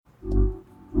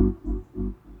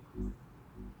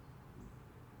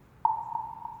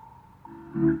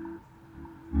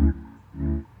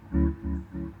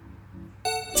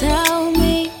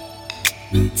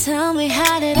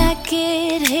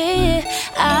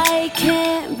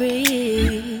can't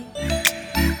breathe.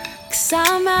 'Cause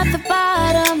I'm at the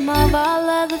bottom of all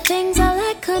of the things I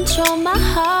let control my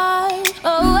heart.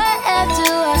 Oh, where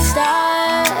do I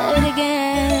start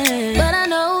again? But I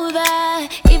know that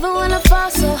even when I fall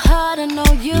so hard, I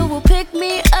know you will pick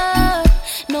me up.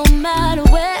 No matter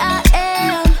where I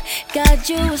am, God,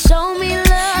 you will show me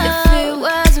love. If it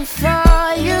wasn't for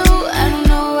you, I don't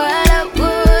know what I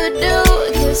would do.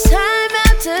 'Cause time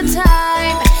after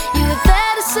time, you were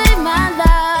there to save my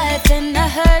life. And I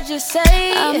heard you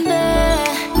say I'm there.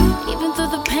 Even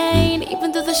through the pain, even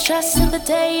through the stress of the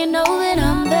day, you know that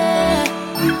I'm there.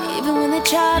 Even when they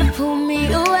try to pull me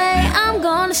away, I'm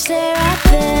gonna stay right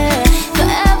there.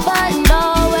 Forever and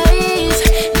always,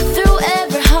 through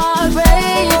every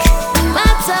heartbreak. No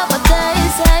matter what they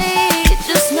say,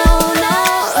 just know,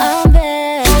 I'm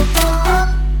there.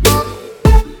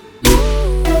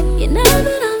 You know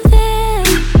that I'm there.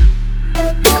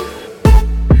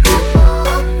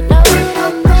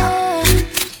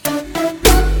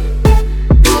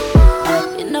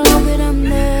 You know that I'm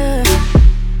there.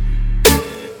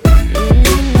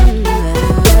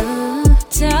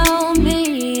 Tell me,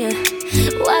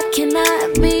 why can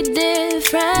I be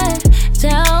different?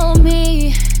 Tell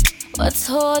me, what's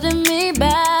holding me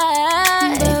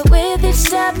back? But with each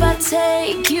step I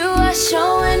take, you are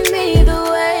showing me the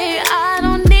way. I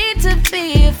don't need to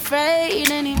be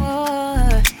afraid anymore.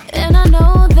 And I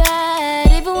know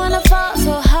that even when I fall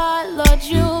so hard, Lord,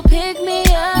 you'll pick me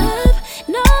up.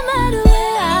 No matter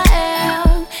where I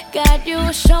am, God, you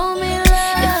will show me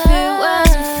love. If it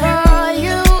wasn't for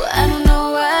you, I don't know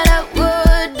what I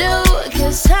would do.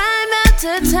 'Cause time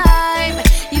after time,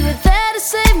 you were there to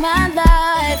save my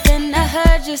life. And I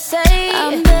heard you say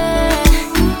I'm there.